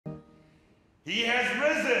He has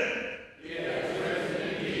risen. He has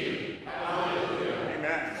risen indeed. Hallelujah.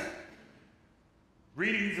 Amen.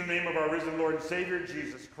 Greetings in the name of our risen Lord and Savior,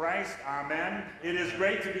 Jesus Christ. Amen. It is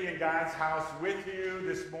great to be in God's house with you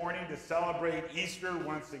this morning to celebrate Easter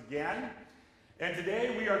once again. And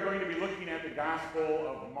today we are going to be looking at the Gospel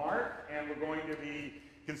of Mark, and we're going to be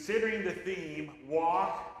considering the theme,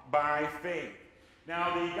 Walk by Faith.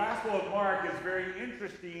 Now, the Gospel of Mark is very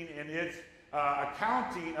interesting in its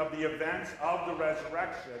accounting of the events of the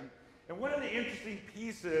resurrection. And one of the interesting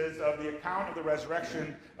pieces of the account of the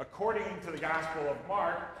resurrection, according to the Gospel of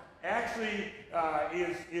Mark, actually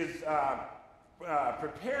is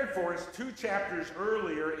prepared for us 2 chapters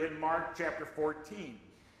earlier in Mark chapter 14.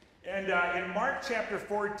 And in Mark chapter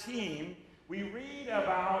 14, we read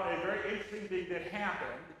about a very interesting thing that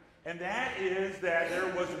happened, and that is that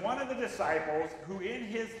there was one of the disciples who, in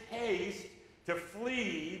his haste to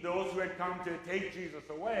flee those who had come to take Jesus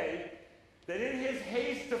away, that in his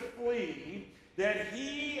haste to flee, that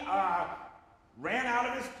he ran out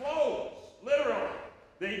of his clothes, literally.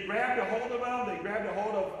 They grabbed a hold of him, they grabbed a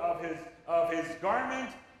hold of his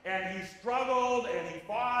garment, and he struggled and he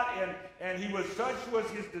fought, and he was, such was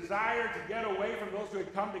his desire to get away from those who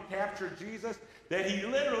had come to capture Jesus, that he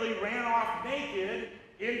literally ran off naked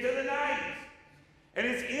into the night. And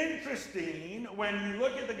it's interesting when you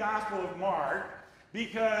look at the Gospel of Mark,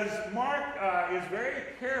 because Mark is very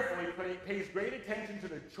careful, he pays great attention to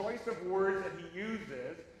the choice of words that he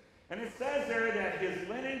uses, and it says there that his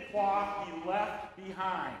linen cloth he left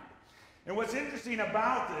behind. And what's interesting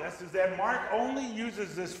about this is that Mark only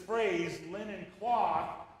uses this phrase, linen cloth,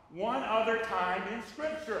 one other time in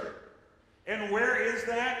Scripture. And where is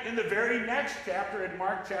that? In the very next chapter, in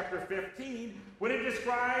Mark chapter 15, when it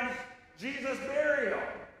describes Jesus' burial.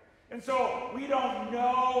 And so we don't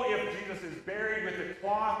know if Jesus is buried with the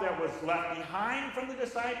cloth that was left behind from the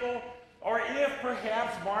disciple, or if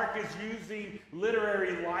perhaps Mark is using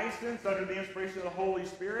literary license under the inspiration of the Holy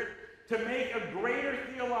Spirit to make a greater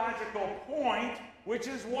theological point, which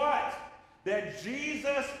is what? That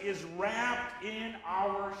Jesus is wrapped in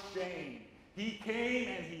our shame. He came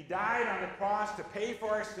and he died on the cross to pay for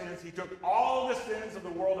our sins. He took all the sins of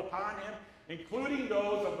the world upon him, including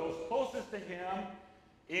those of those closest to him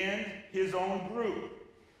in his own group.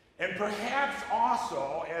 And perhaps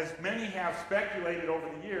also, as many have speculated over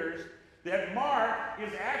the years, that Mark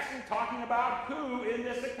is actually talking about who in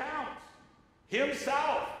this account?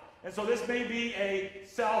 Himself. And so this may be a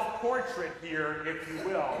self-portrait here, if you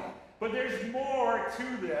will. But there's more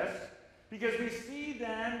to this, because we see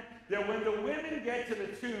then that when the women get to the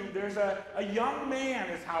tomb, there's a young man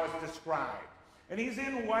is how it's described. And he's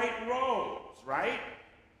in white robes, right?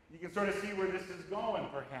 You can sort of see where this is going,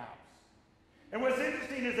 perhaps. And what's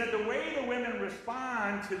interesting is that the way the women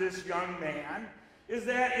respond to this young man is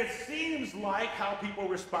that it seems like how people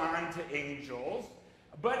respond to angels,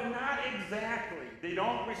 but not exactly. They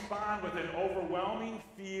don't respond with an overwhelming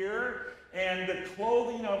fear, and the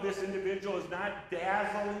clothing of this individual is not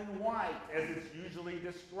dazzling white, as it's usually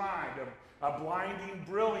described, a blinding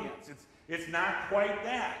brilliance. It's not quite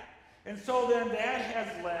that. And so then that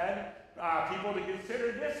has led people to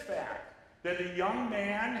consider this fact, that the young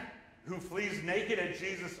man who flees naked at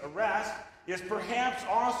Jesus' arrest is perhaps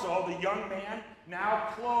also the young man now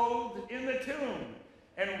clothed in the tomb.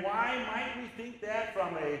 And why might we think that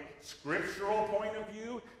from a scriptural point of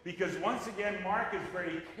view? Because once again, Mark is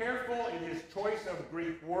very careful in his choice of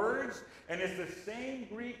Greek words, and it's the same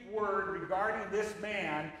Greek word regarding this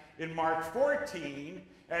man in Mark 14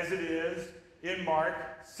 as it is in Mark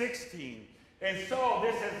 16. And so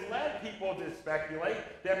this has led people to speculate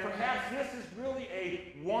that perhaps this is really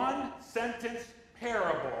a one-sentence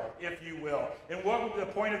parable, if you will. And what would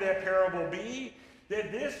the point of that parable be?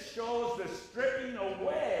 That this shows the stripping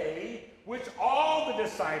away which all the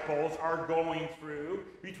disciples are going through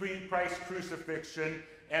between Christ's crucifixion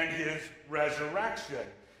and his resurrection.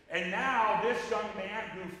 And now this young man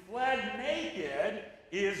who fled naked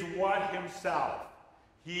is what himself?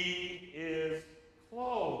 He is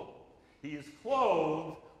clothed. He is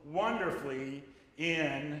clothed wonderfully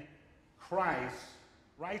in Christ's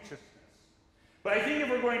righteousness. But I think if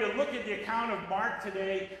we're going to look at the account of Mark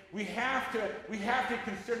today, we have to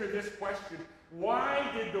consider this question. Why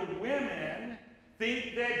did the women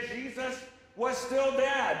think that Jesus was still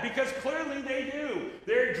dead? Because clearly they do.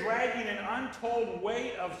 They're dragging an untold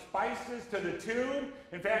weight of spices to the tomb.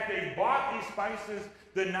 In fact, they bought these spices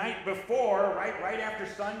the night before, right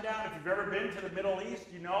after sundown. If you've ever been to the Middle East,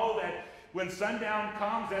 you know that when sundown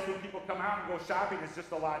comes, that's when people come out and go shopping. It's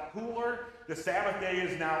just a lot cooler. The Sabbath day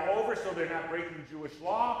is now over, so they're not breaking Jewish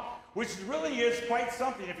law. which really is quite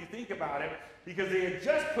something if you think about it, because they had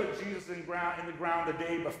just put Jesus in the ground the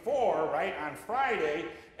day before, right, on Friday,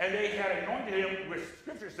 and they had anointed him, which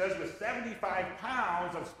Scripture says, with 75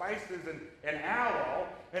 pounds of spices and aloe.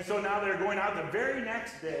 And so now they're going out the very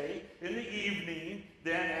next day in the evening,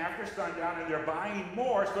 then after sundown, and they're buying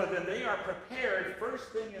more so that they are prepared first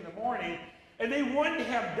thing in the morning. And they wouldn't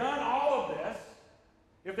have done all of this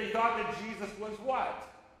if they thought that Jesus was what?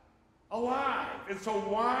 Alive. And so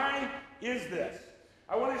why is this?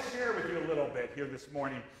 I want to share with you a little bit here this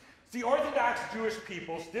morning. See, Orthodox Jewish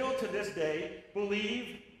people still to this day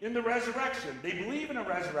believe in the resurrection. They believe in a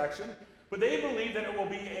resurrection, but they believe that it will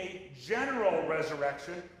be a general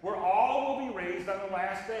resurrection where all will be raised on the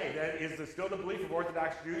last day. That is still the belief of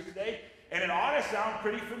Orthodox Jews today. And it ought to sound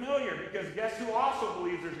pretty familiar, because guess who also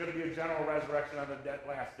believes there's going to be a general resurrection on the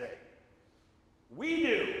last day? We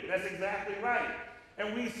do. That's exactly right.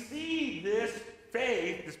 And we see this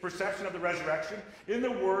faith, this perception of the resurrection, in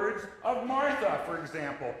the words of Martha, for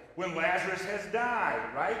example, when Lazarus has died,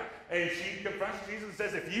 right? And she confronts Jesus and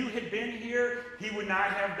says, if you had been here, he would not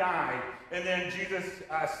have died. And then Jesus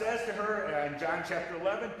says to her in John chapter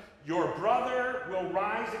 11, your brother will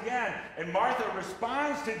rise again. And Martha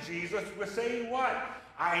responds to Jesus with saying what?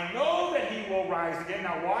 I know that he will rise again.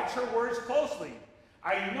 Now watch her words closely.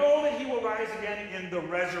 I know that he will rise again in the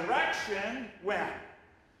resurrection, when?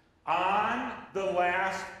 On the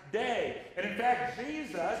last day. And in fact,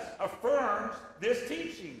 Jesus affirms this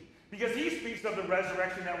teaching, because he speaks of the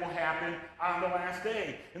resurrection that will happen on the last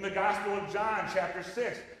day. In the Gospel of John, chapter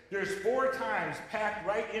 6, there's 4 times packed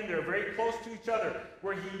right in there, very close to each other,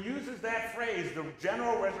 where he uses that phrase, the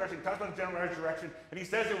general resurrection. He talks about the general resurrection, and he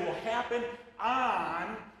says it will happen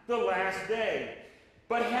on the last day.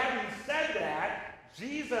 But having said that,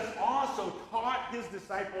 Jesus also taught his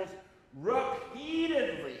disciples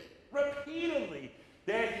repeatedly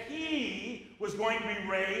that he was going to be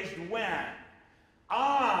raised when?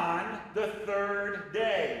 On the 3rd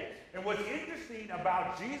day. And what's interesting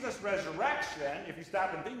about Jesus' resurrection, if you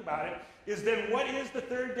stop and think about it, is then what is the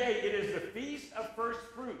 3rd day? It is the Feast of First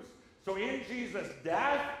Fruits. So in Jesus'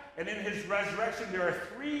 death and in his resurrection, there are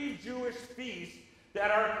 3 Jewish feasts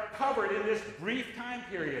that are covered in this brief time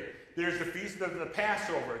period. There's the Feast of the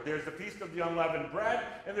Passover, there's the Feast of the Unleavened Bread,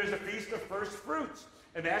 and there's the Feast of First Fruits.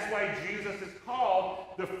 And that's why Jesus is called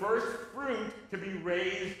the first fruit to be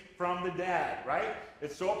raised from the dead, right?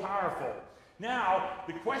 It's so powerful. Now,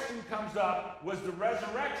 the question comes up, was the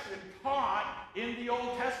resurrection taught in the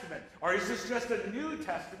Old Testament? Or is this just a New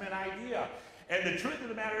Testament idea? And the truth of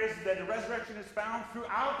the matter is that the resurrection is found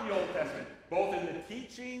throughout the Old Testament, both in the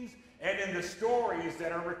teachings and in the stories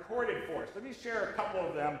that are recorded for us. Let me share a couple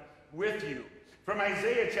of them with you. From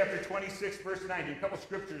Isaiah chapter 26, verse 19, a couple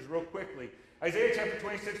scriptures real quickly. Isaiah chapter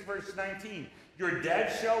 26, verse 19. Your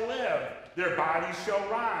dead shall live, their bodies shall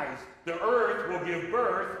rise. The earth will give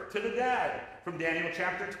birth to the dead. From Daniel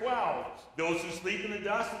chapter 12. Those who sleep in the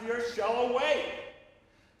dust of the earth shall awake.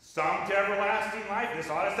 Some to everlasting life. This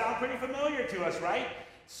ought to sound pretty familiar to us, right?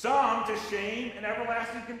 Some to shame and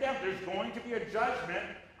everlasting contempt. There's going to be a judgment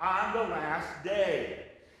on the last day.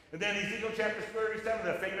 And then Ezekiel chapter 37,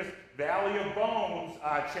 the famous Valley of Bones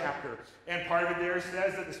chapter. And part of it there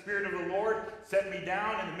says that the Spirit of the Lord set me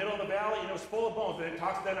down in the middle of the valley, and it was full of bones. And it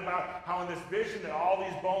talks then about how in this vision that all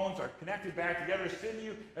these bones are connected back together,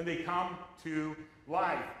 sinew, and they come to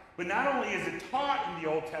life. But not only is it taught in the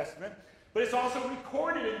Old Testament, but it's also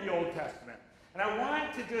recorded in the Old Testament. And I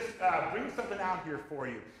want to just bring something out here for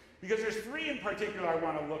you, because there's 3 in particular I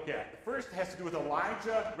want to look at. The first has to do with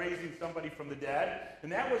Elijah raising somebody from the dead,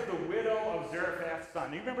 and that was the widow of Zarephath's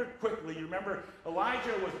son. You remember quickly,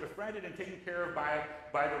 Elijah was befriended and taken care of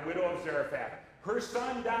by the widow of Zarephath. Her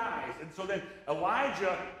son dies, and so then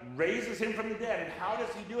Elijah raises him from the dead. And how does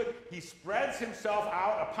he do it? He spreads himself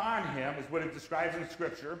out upon him, is what it describes in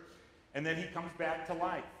Scripture, and then he comes back to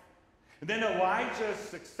life. And then Elijah's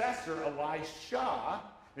successor, Elisha,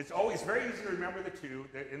 it's always very easy to remember the 2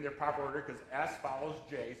 in their proper order, because S follows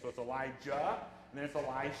J, so it's Elijah, and then it's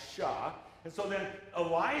Elisha. And so then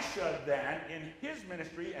Elisha then, in his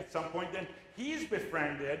ministry, at some point then, he's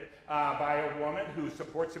befriended by a woman who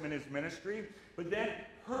supports him in his ministry, but then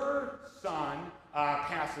her son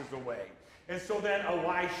passes away. And so then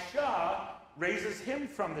Elisha raises him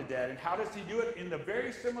from the dead. And how does he do it? In the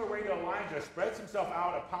very similar way to Elijah, spreads himself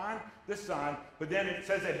out upon the sun, but then it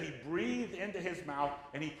says that he breathed into his mouth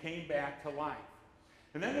and he came back to life.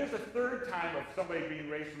 And then there's a 3rd time of somebody being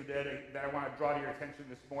raised from the dead that I want to draw to your attention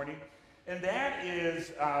this morning, and that is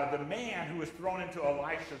the man who was thrown into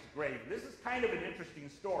Elisha's grave. This is kind of an interesting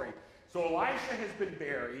story. So Elisha has been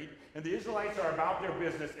buried, and the Israelites are about their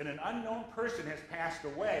business, and an unknown person has passed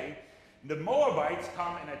away. The Moabites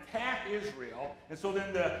come and attack Israel, and so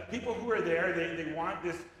then the people who are there, they want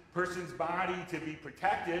this person's body to be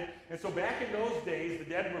protected. And so back in those days, the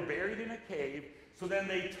dead were buried in a cave. So then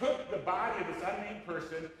they took the body of this unnamed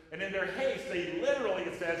person, and in their haste, they literally,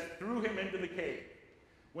 it says, threw him into the cave.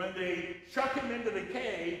 When they chuck him into the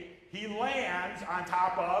cave, he lands on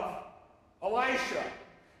top of Elisha.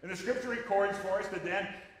 And the scripture records for us that then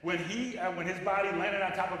when his body landed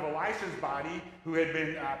on top of Elisha's body, who had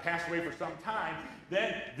been passed away for some time,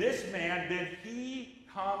 then this man, then he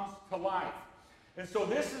comes to life. And so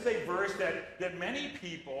this is a verse that many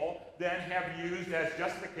people then have used as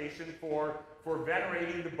justification for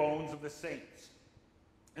venerating the bones of the saints.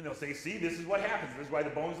 And they'll say, see, this is what happens. This is why the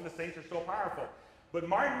bones of the saints are so powerful. But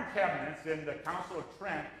Martin Kebnitz in the Council of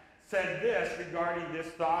Trent said this regarding this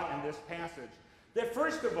thought and this passage. That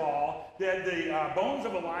first of all, that the bones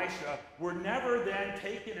of Elisha were never then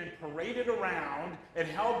taken and paraded around and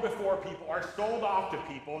held before people or sold off to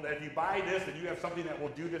people that if you buy this, then you have something that will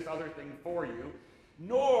do this other thing for you.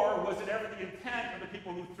 Nor was it ever the intent of the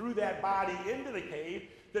people who threw that body into the cave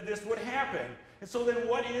that this would happen. And so then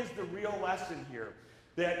what is the real lesson here?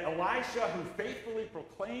 That Elisha, who faithfully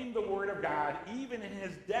proclaimed the word of God, even in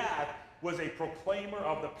his death, was a proclaimer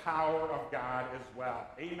of the power of God as well.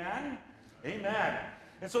 Amen? Amen.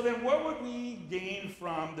 And so then what would we gain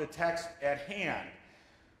from the text at hand?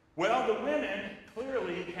 Well, the women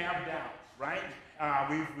clearly have doubts, right?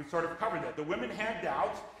 We've sort of covered that. The women had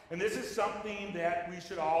doubts, and this is something that we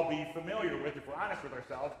should all be familiar with if we're honest with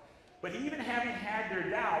ourselves. But even having had their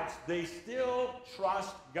doubts, they still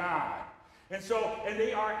trust God. And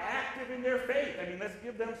they are active in their faith. I mean, let's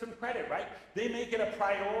give them some credit, right? They make it a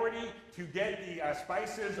priority to get the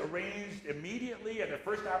spices arranged immediately at the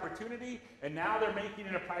first opportunity, and now they're making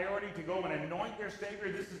it a priority to go and anoint their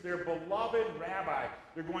Savior. This is their beloved rabbi.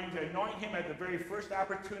 They're going to anoint him at the very first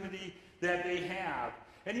opportunity that they have.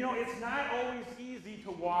 And you know, it's not always easy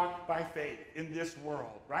to walk by faith in this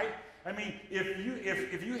world, right? I mean,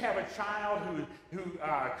 if you have a child who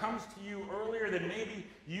comes to you earlier than maybe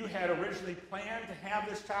you had originally planned to have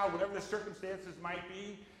this child, whatever the circumstances might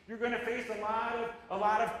be, you're going to face a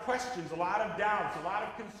lot of questions, a lot of doubts, a lot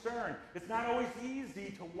of concern. It's not always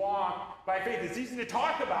easy to walk by faith. It's easy to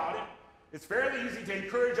talk about it. It's fairly easy to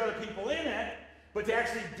encourage other people in it, but to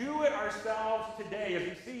actually do it ourselves today, as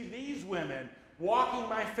we see these women walking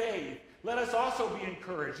by faith, let us also be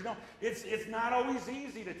encouraged. You know, it's not always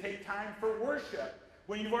easy to take time for worship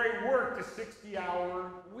when you've already worked a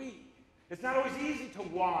 60-hour week. It's not always easy to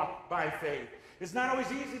walk by faith. It's not always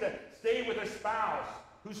easy to stay with a spouse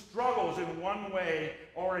who struggles in one way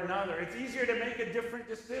or another. It's easier to make a different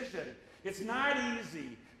decision. It's not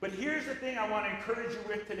easy. But here's the thing I want to encourage you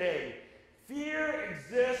with today. Fear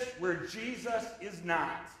exists where Jesus is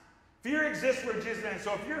not. Fear exists where Jesus is.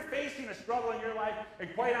 So if you're facing a struggle in your life, and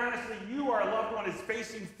quite honestly, you or a loved one is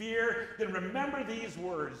facing fear, then remember these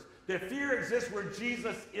words, that fear exists where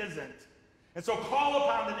Jesus isn't. And so call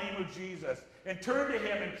upon the name of Jesus, and turn to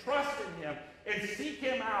him, and trust in him, and seek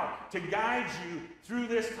him out to guide you through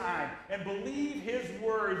this time, and believe his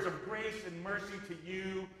words of grace and mercy to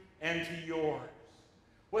you and to yours.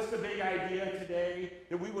 What's the big idea today?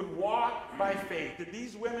 That we would walk by faith, that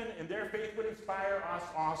these women and their faith would inspire us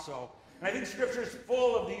also. And I think Scripture is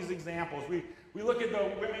full of these examples. We look at the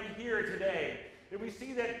women here today, and we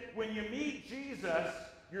see that when you meet Jesus,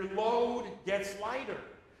 your load gets lighter.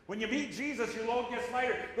 When you meet Jesus, your load gets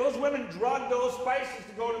lighter. Those women drugged those spices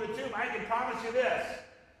to go to the tomb. I can promise you this,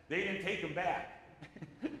 they didn't take them back.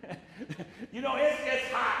 You know, it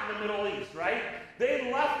gets hot in the Middle East, right?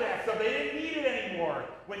 They left that stuff. They didn't need it anymore.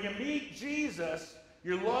 When you meet Jesus,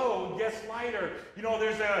 your load gets lighter. You know,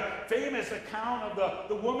 there's a famous account of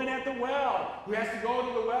the woman at the well who has to go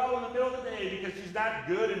to the well in the middle of the day because she's not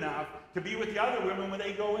good enough to be with the other women when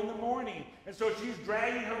they go in the morning. And so she's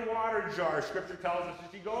dragging her water jar, Scripture tells us. And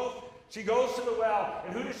she goes to the well.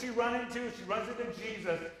 And who does she run into? She runs into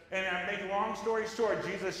Jesus. And to make a long story short,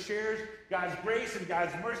 Jesus shares God's grace and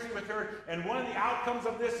God's mercy with her. And one of the outcomes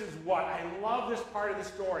of this is what? I love this part of the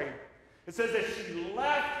story. It says that she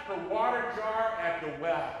left her water jar at the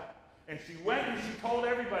well. And she went and she told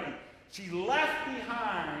everybody. She left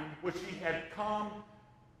behind what she had come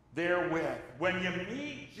therewith. When you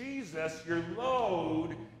meet Jesus, your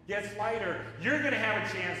load gets lighter. You're going to have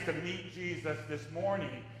a chance to meet Jesus this morning.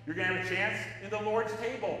 You're going to have a chance in the Lord's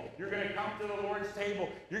table. You're going to come to the Lord's table.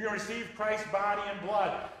 You're going to receive Christ's body and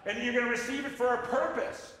blood. And you're going to receive it for a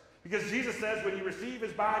purpose. Because Jesus says when you receive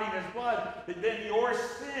his body and his blood, then your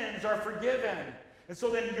sins are forgiven. And so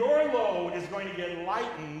then your load is going to get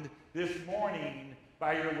lightened this morning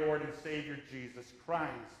by your Lord and Savior Jesus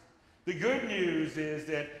Christ. The good news is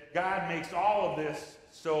that God makes all of this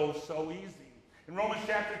so easy. In Romans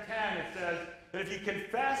chapter 10, it says that if you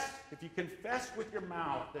confess with your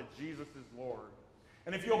mouth that Jesus is Lord,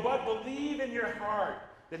 and if you'll but believe in your heart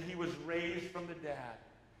that he was raised from the dead,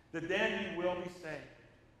 that then you will be saved.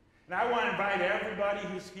 And I want to invite everybody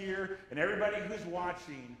who's here and everybody who's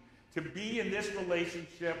watching to be in this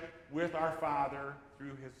relationship with our Father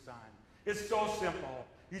through his Son. It's so simple.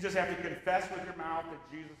 You just have to confess with your mouth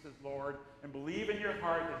that Jesus is Lord and believe in your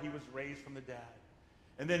heart that he was raised from the dead.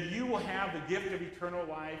 And then you will have the gift of eternal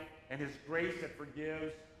life and his grace that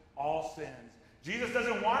forgives all sins. Jesus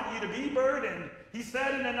doesn't want you to be burdened. He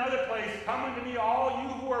said in another place, "Come unto me, all you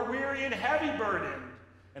who are weary and heavy burdened,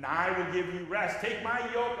 and I will give you rest. Take my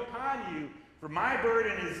yoke upon you, for my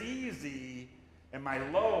burden is easy and my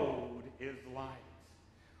load is light."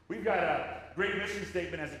 We've got a great mission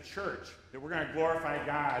statement as a church that we're going to glorify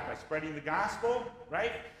God by spreading the gospel,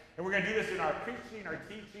 right? And we're going to do this in our preaching, our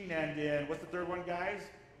teaching, and in, what's the third one, guys?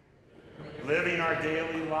 Living our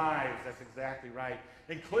daily lives. That's exactly right.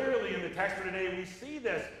 And clearly in the text for today, we see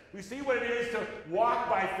this. We see what it is to walk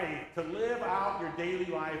by faith, to live out your daily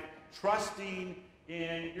life, trusting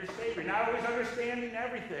in your Savior, not always understanding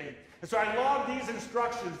everything. And so I love these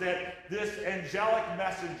instructions that this angelic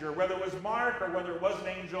messenger, whether it was Mark or whether it was an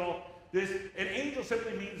angel, an angel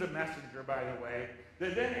simply means a messenger, by the way.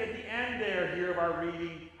 That then at the end there here of our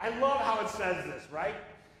reading, I love how it says this, right?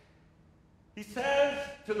 He says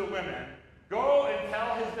to the women, "Go and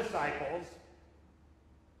tell his disciples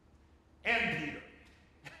and Peter."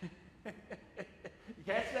 You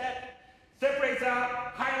catch that? Separates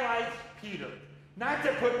out, highlights Peter. Not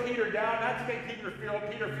to put Peter down, not to make Peter feel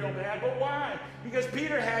bad, but why? Because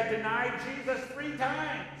Peter had denied Jesus 3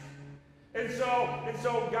 times. And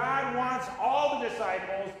so God wants all the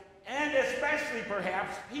disciples, and especially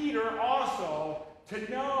perhaps Peter also,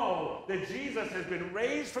 to know that Jesus has been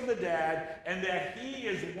raised from the dead and that he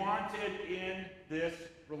is wanted in this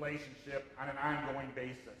relationship on an ongoing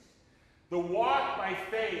basis. The walk by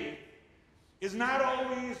faith is not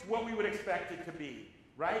always what we would expect it to be,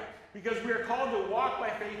 right? Because we are called to walk by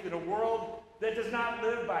faith in a world that does not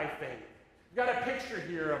live by faith. We've got a picture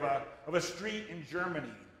here of a street in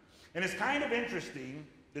Germany. And it's kind of interesting,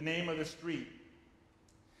 the name of the street.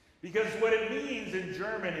 Because what it means in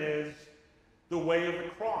German is the way of the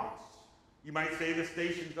cross. You might say the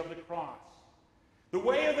Stations of the Cross. The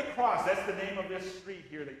way of the cross, that's the name of this street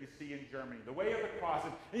here that you see in Germany. The way of the cross.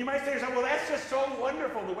 And you might say to yourself, well, that's just so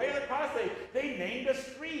wonderful. The way of the cross, they named a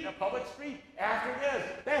street, a public street, after this.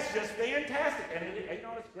 That's just fantastic. And you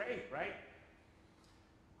know, it's great, right?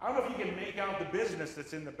 I don't know if you can make out the business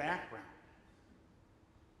that's in the background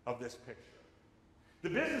of this picture. The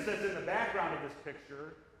business that's in the background of this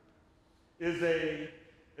picture is a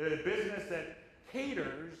business that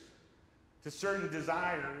caters to certain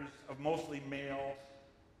desires of mostly male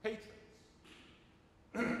patrons.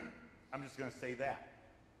 I'm just going to say that.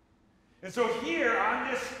 And so here on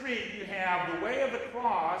this street, you have the way of the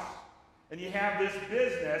cross, and you have this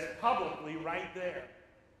business publicly right there.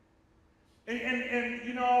 And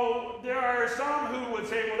you know, there are some who would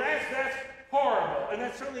say, well, that's horrible, and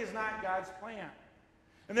that certainly is not God's plan.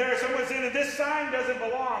 And there are some who would say that this sign doesn't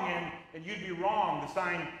belong, and you'd be wrong. The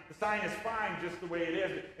sign is fine just the way it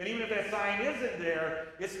is. And even if that sign isn't there,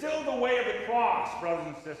 it's still the way of the cross, brothers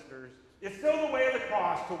and sisters. It's still the way of the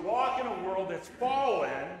cross to walk in a world that's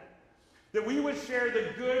fallen, that we would share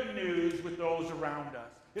the good news with those around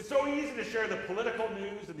us. It's so easy to share the political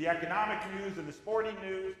news and the economic news and the sporting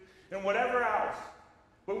news and whatever else.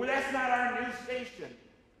 But that's not our news station.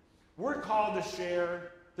 We're called to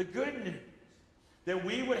share the good news, that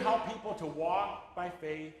we would help people to walk by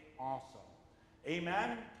faith also.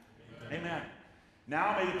 Amen? Amen. Amen.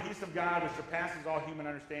 Now may the peace of God, which surpasses all human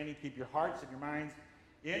understanding, keep your hearts and your minds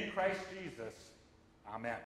in Christ Jesus. Amen.